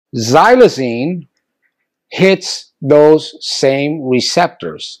Xylazine hits those same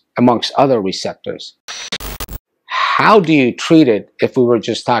receptors amongst other receptors. How do you treat it if we were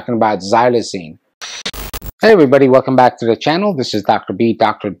just talking about xylazine? Hey everybody, welcome back to the channel. This is Dr.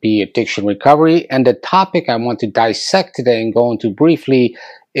 B, Addiction Recovery, and the topic I want to dissect today and go into briefly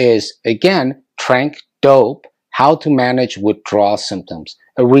is, again, Tranq dope, how to manage withdrawal symptoms.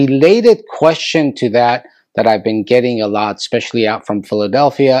 A related question to that I've been getting a lot, especially out from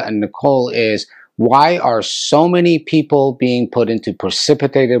Philadelphia and Nicole, is why are so many people being put into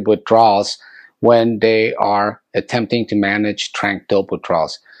precipitated withdrawals when they are attempting to manage Tranq dope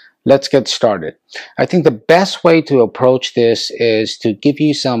withdrawals? Let's get started. I think the best way to approach this is to give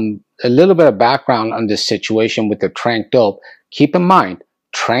you a little bit of background on this situation with the Tranq dope. Keep in mind,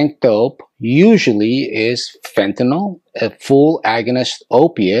 Tranq dope usually is fentanyl, a full agonist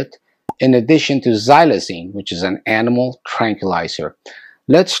opiate, in addition to xylazine, which is an animal tranquilizer.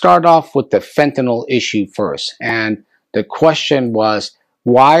 Let's start off with the fentanyl issue first. And the question was,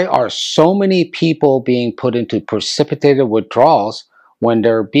 why are so many people being put into precipitated withdrawals when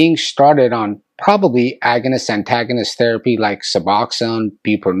they're being started on probably agonist-antagonist therapy like Suboxone,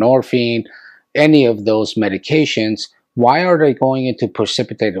 buprenorphine, any of those medications? Why are they going into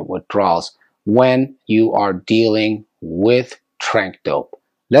precipitated withdrawals when you are dealing with Tranq dope?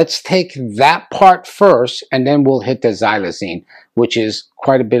 Let's take that part first, and then we'll hit the xylazine, which is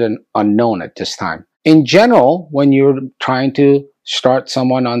quite a bit unknown at this time. In general, when you're trying to start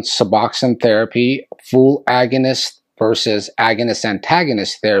someone on Suboxone therapy, full agonist versus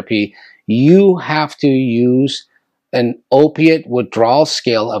agonist-antagonist therapy, you have to use an opiate withdrawal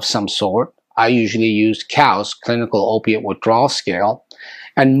scale of some sort. I usually use COWS, Clinical Opiate Withdrawal Scale.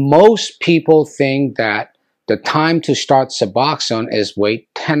 And most people think that the time to start Suboxone is wait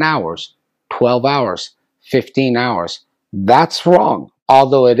 10 hours, 12 hours, 15 hours. That's wrong.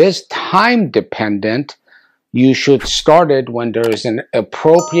 Although it is time dependent, you should start it when there is an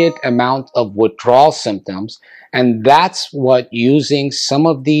appropriate amount of withdrawal symptoms, and that's what using some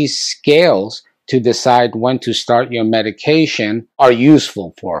of these scales to decide when to start your medication are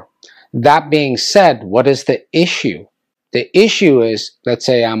useful for. That being said, what is the issue? The issue is, let's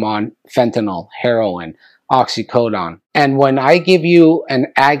say I'm on fentanyl, heroin, oxycodone, and when I give you an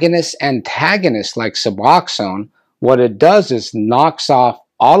agonist-antagonist like Suboxone, what it does is knocks off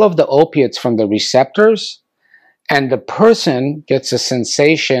all of the opiates from the receptors, and the person gets a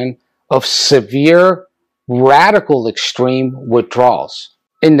sensation of severe, radical, extreme withdrawals.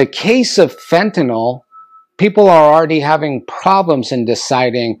 In the case of fentanyl, people are already having problems in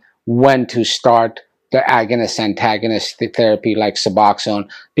deciding when to start the agonist-antagonist therapy like Suboxone,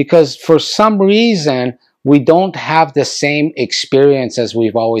 because for some reason, we don't have the same experience as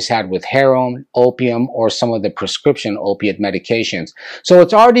we've always had with heroin, opium, or some of the prescription opiate medications. So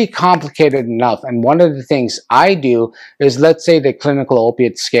it's already complicated enough. And one of the things I do is, let's say the clinical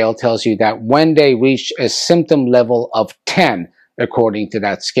opiate scale tells you that when they reach a symptom level of 10, according to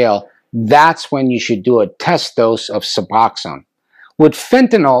that scale, that's when you should do a test dose of Suboxone. With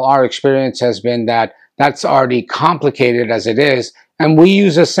fentanyl, our experience has been that that's already complicated as it is, and we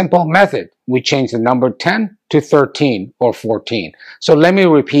use a simple method. We change the number 10 to 13 or 14. So let me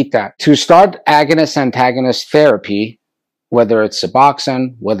repeat that. To start agonist-antagonist therapy, whether it's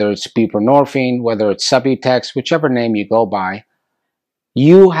Suboxone, whether it's buprenorphine, whether it's Subutex, whichever name you go by,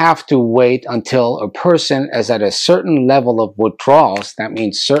 you have to wait until a person is at a certain level of withdrawals. That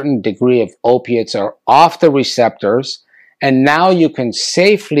means certain degree of opiates are off the receptors, and now you can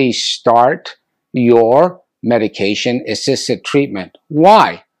safely start your medication-assisted treatment.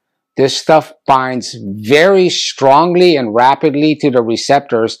 Why? This stuff binds very strongly and rapidly to the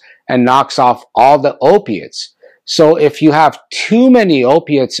receptors and knocks off all the opiates. So if you have too many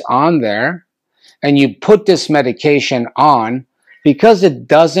opiates on there and you put this medication on, because it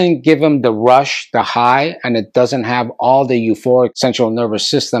doesn't give them the rush, the high, and it doesn't have all the euphoric central nervous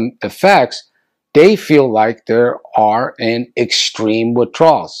system effects, they feel like they are in extreme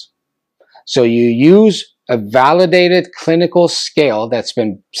withdrawals. So you use a validated clinical scale that's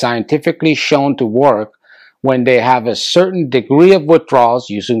been scientifically shown to work when they have a certain degree of withdrawals.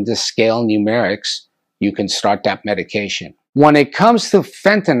 Using the scale numerics, you can start that medication. When it comes to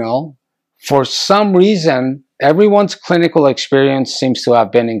fentanyl, for some reason, everyone's clinical experience seems to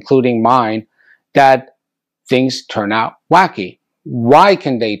have been, including mine, that things turn out wacky. Why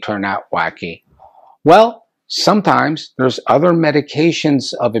can they turn out wacky? Well, sometimes there's other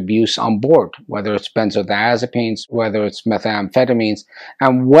medications of abuse on board, whether it's benzodiazepines, whether it's methamphetamines,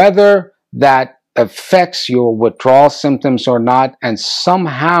 and whether that affects your withdrawal symptoms or not, and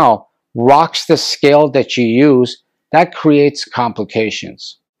somehow rocks the scale that you use, that creates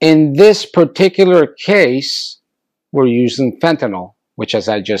complications. In this particular case, we're using fentanyl, which, as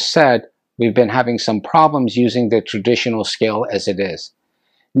I just said, we've been having some problems using the traditional scale as it is.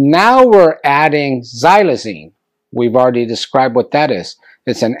 Now we're adding xylazine. We've already described what that is.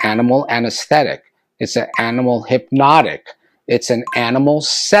 It's an animal anesthetic. It's an animal hypnotic. It's an animal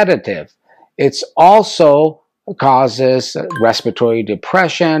sedative. It's also causes respiratory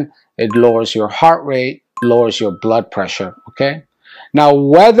depression. It lowers your heart rate, lowers your blood pressure, okay? Now,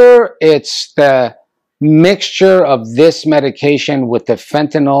 whether it's the mixture of this medication with the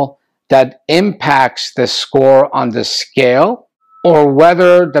fentanyl that impacts the score on the scale, or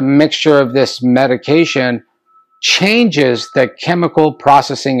whether the mixture of this medication changes the chemical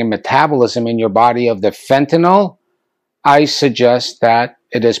processing and metabolism in your body of the fentanyl, I suggest that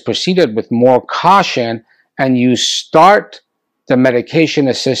it is proceeded with more caution and you start the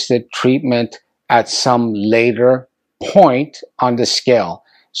medication-assisted treatment at some later point on the scale.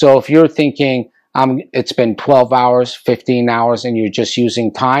 So if you're thinking, it's been 12 hours, 15 hours, and you're just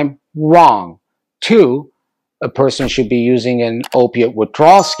using time, wrong. 2, a person should be using an opiate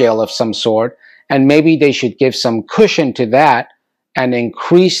withdrawal scale of some sort, and maybe they should give some cushion to that and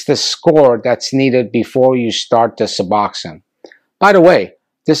increase the score that's needed before you start the Suboxone. By the way,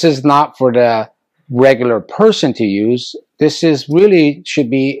 this is not for the regular person to use. This is really should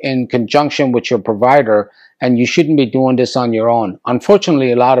be in conjunction with your provider, and you shouldn't be doing this on your own.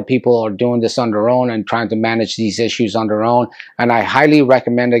 Unfortunately, a lot of people are doing this on their own and trying to manage these issues on their own, and I highly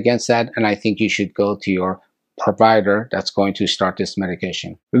recommend against that, and I think you should go to your provider that's going to start this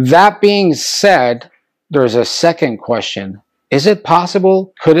medication. That being said, there's a second question. Is it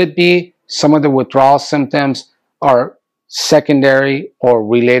possible? Could it be some of the withdrawal symptoms are secondary or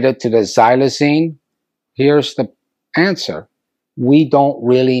related to the xylazine? Here's the answer. We don't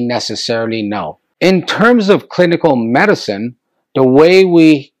really necessarily know. In terms of clinical medicine, the way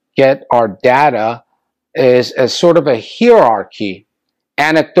we get our data is as sort of a hierarchy.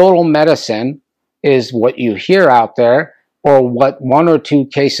 Anecdotal medicine is what you hear out there, or what 1 or 2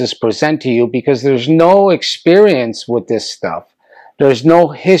 cases present to you, because there's no experience with this stuff. There's no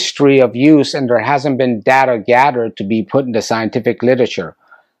history of use, and there hasn't been data gathered to be put in the scientific literature.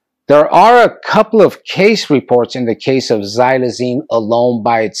 There are a couple of case reports in the case of xylazine alone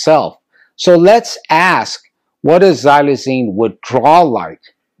by itself. So let's ask, what is xylazine withdrawal like?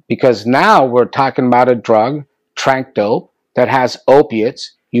 Because now we're talking about a drug, Tranq dope, that has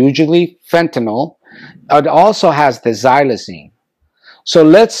opiates, usually fentanyl. It also has the xylazine. So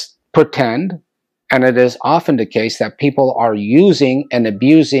let's pretend, and it is often the case, that people are using and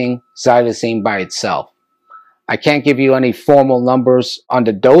abusing xylazine by itself. I can't give you any formal numbers on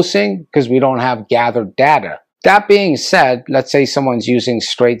the dosing because we don't have gathered data. That being said, let's say someone's using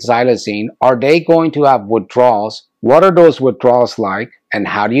straight xylazine. Are they going to have withdrawals? What are those withdrawals like, and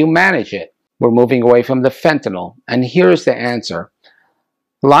how do you manage it? We're moving away from the fentanyl, and here's the answer.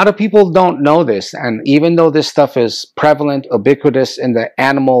 A lot of people don't know this, and even though this stuff is prevalent, ubiquitous in the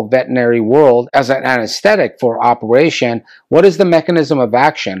animal veterinary world as an anesthetic for operation, what is the mechanism of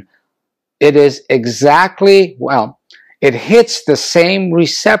action? It is exactly, well, it hits the same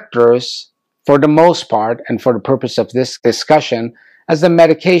receptors for the most part, and for the purpose of this discussion, as the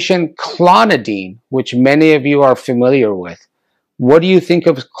medication clonidine, which many of you are familiar with. What do you think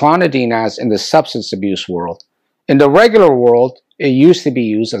of clonidine as in the substance abuse world? In the regular world, it used to be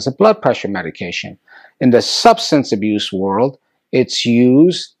used as a blood pressure medication. In the substance abuse world, it's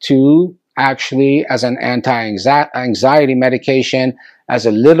used to actually as an anti-anxiety medication, as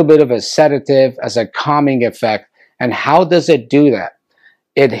a little bit of a sedative, as a calming effect. And how does it do that?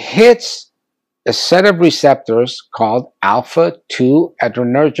 It hits a set of receptors called alpha-2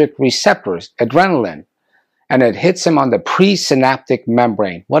 adrenergic receptors, adrenaline, and it hits them on the presynaptic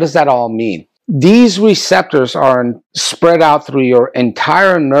membrane. What does that all mean? These receptors are spread out through your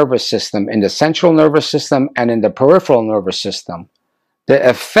entire nervous system, in the central nervous system and in the peripheral nervous system. The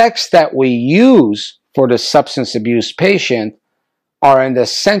effects that we use for the substance abuse patient are in the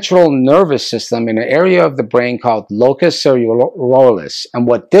central nervous system, in an area of the brain called locus cerebralis. And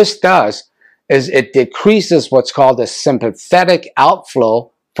what this does is it decreases what's called a sympathetic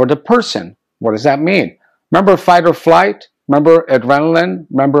outflow for the person. What does that mean? Remember fight or flight? Remember adrenaline?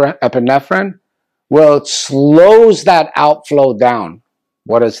 Remember epinephrine? Well, it slows that outflow down.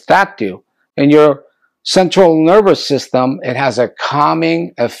 What does that do? In your central nervous system, it has a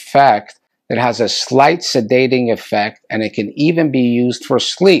calming effect. It has a slight sedating effect, and it can even be used for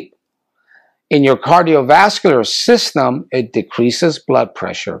sleep. In your cardiovascular system, it decreases blood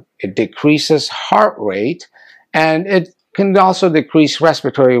pressure, it decreases heart rate, and it can also decrease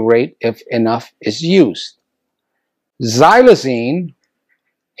respiratory rate if enough is used. Xylazine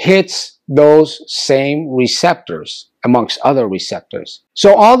hits those same receptors amongst other receptors.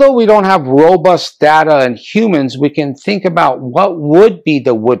 So although we don't have robust data in humans, we can think about what would be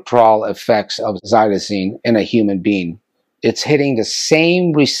the withdrawal effects of xylazine in a human being. It's hitting the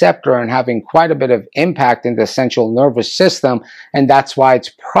same receptor and having quite a bit of impact in the central nervous system, and that's why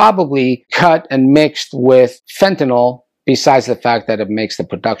it's probably cut and mixed with fentanyl, besides the fact that it makes the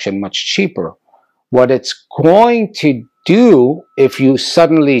production much cheaper. What it's going to do if you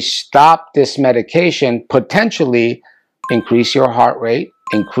suddenly stop this medication, potentially increase your heart rate,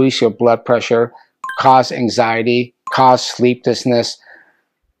 increase your blood pressure, cause anxiety, cause sleeplessness.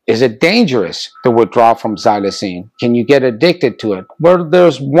 Is it dangerous to withdraw from xylazine? Can you get addicted to it? Well,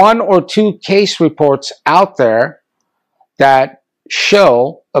 there's 1 or 2 case reports out there that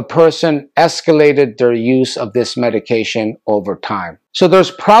show a person escalated their use of this medication over time. So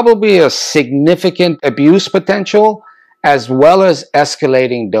there's probably a significant abuse potential as well as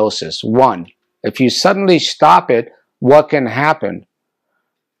escalating doses. 1, if you suddenly stop it, what can happen?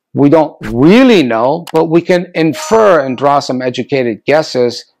 We don't really know, but we can infer and draw some educated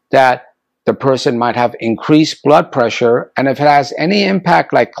guesses that the person might have increased blood pressure, and if it has any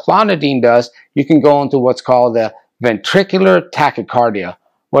impact like clonidine does, you can go into what's called the ventricular tachycardia.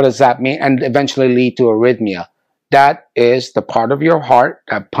 What does that mean? And eventually lead to arrhythmia. That is the part of your heart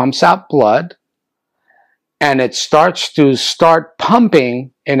that pumps out blood, and it starts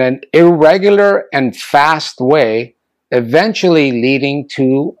pumping in an irregular and fast way, eventually leading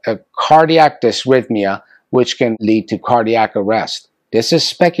to a cardiac dysrhythmia, which can lead to cardiac arrest. This is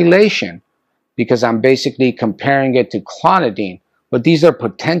speculation because I'm basically comparing it to clonidine, but these are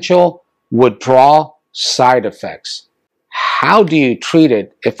potential withdrawal side effects. How do you treat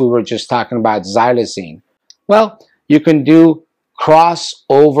it if we were just talking about xylazine? Well, you can do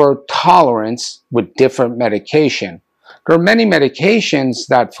crossover tolerance with different medication. There are many medications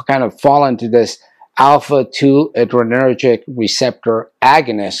that kind of fall into this alpha-2 adrenergic receptor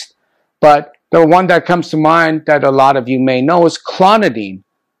agonist, but the one that comes to mind that a lot of you may know is clonidine.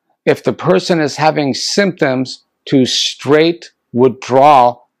 If the person is having symptoms to straight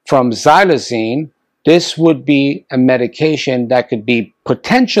withdrawal from xylazine, this would be a medication that could be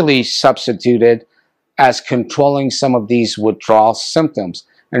potentially substituted as controlling some of these withdrawal symptoms.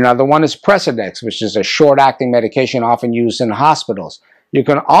 Another one is Precedex, which is a short-acting medication often used in hospitals. You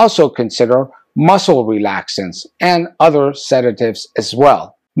can also consider muscle relaxants and other sedatives as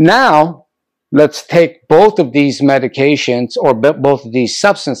well. Now, let's take both of these medications or both of these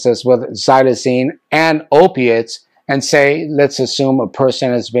substances, whether xylazine and opiates, and say, let's assume a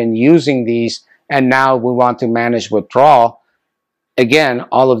person has been using these and now we want to manage withdrawal. Again,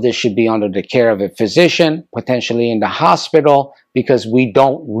 all of this should be under the care of a physician, potentially in the hospital, because we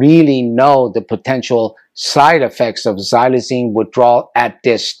don't really know the potential side effects of xylazine withdrawal at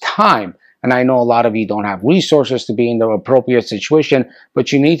this time. And I know a lot of you don't have resources to be in the appropriate situation,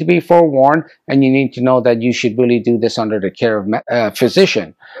 but you need to be forewarned and you need to know that you should really do this under the care of a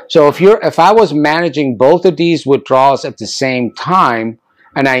physician. So if I was managing both of these withdrawals at the same time,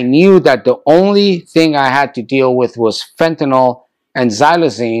 and I knew that the only thing I had to deal with was fentanyl and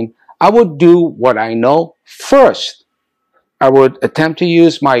xylazine, I would do what I know first. I would attempt to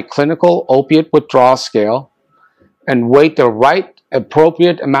use my clinical opiate withdrawal scale and wait the right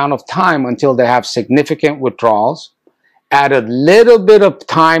appropriate amount of time until they have significant withdrawals, add a little bit of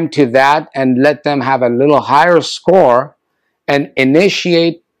time to that and let them have a little higher score, and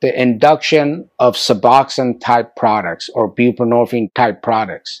initiate the induction of Suboxone type products or buprenorphine type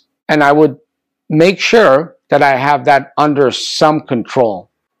products. And I would make sure that I have that under some control.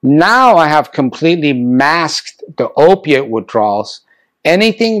 Now I have completely masked the opiate withdrawals.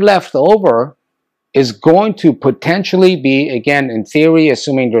 Anything left over is going to potentially be, again, in theory,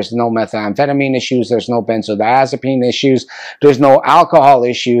 assuming there's no methamphetamine issues, there's no benzodiazepine issues, there's no alcohol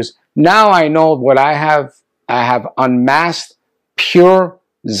issues. Now I know what I have unmasked pure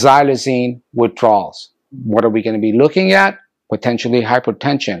xylazine withdrawals. What are we going to be looking at? Potentially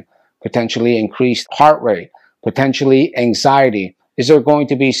hypertension, potentially increased heart rate, potentially anxiety. Is there going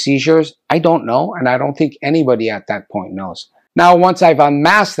to be seizures? I don't know, and I don't think anybody at that point knows. Now, once I've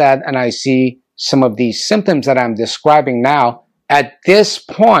unmasked that and I see some of these symptoms that I'm describing now, at this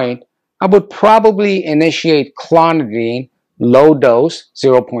point, I would probably initiate clonidine, low dose,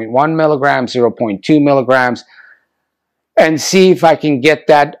 0.1 milligrams, 0.2 milligrams, and see if I can get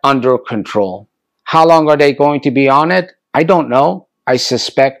that under control. How long are they going to be on it? I don't know. I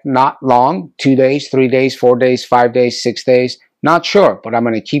suspect not long, 2 days, 3 days, 4 days, 5 days, 6 days, not sure, but I'm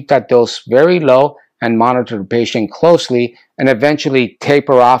going to keep that dose very low and monitor the patient closely and eventually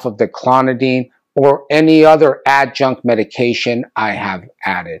taper off of the clonidine or any other adjunct medication I have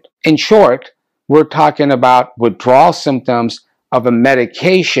added. In short, we're talking about withdrawal symptoms of a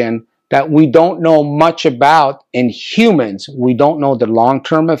medication that we don't know much about in humans. We don't know the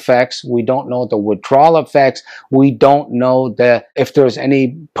long-term effects. We don't know the withdrawal effects. We don't know if there's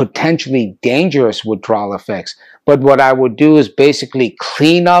any potentially dangerous withdrawal effects. But what I would do is basically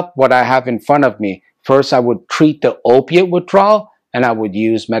clean up what I have in front of me. First, I would treat the opiate withdrawal, and I would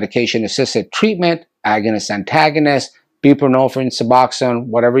use medication-assisted treatment, agonist, antagonist, buprenorphine, Suboxone,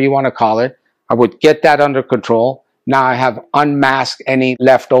 whatever you want to call it. I would get that under control. Now I have unmasked any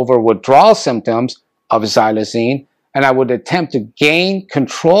leftover withdrawal symptoms of xylazine, and I would attempt to gain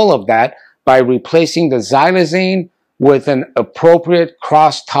control of that by replacing the xylazine with an appropriate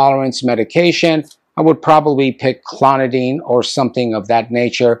cross-tolerance medication. I would probably pick clonidine or something of that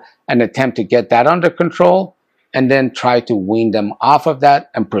nature and attempt to get that under control, and then try to wean them off of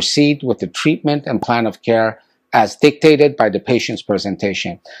that and proceed with the treatment and plan of care as dictated by the patient's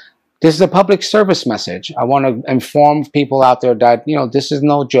presentation. This is a public service message. I want to inform people out there that, this is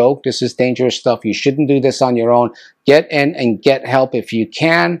no joke. This is dangerous stuff. You shouldn't do this on your own. Get in and get help if you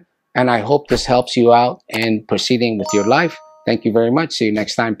can. And I hope this helps you out in proceeding with your life. Thank you very much. See you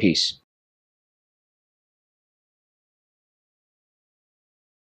next time. Peace.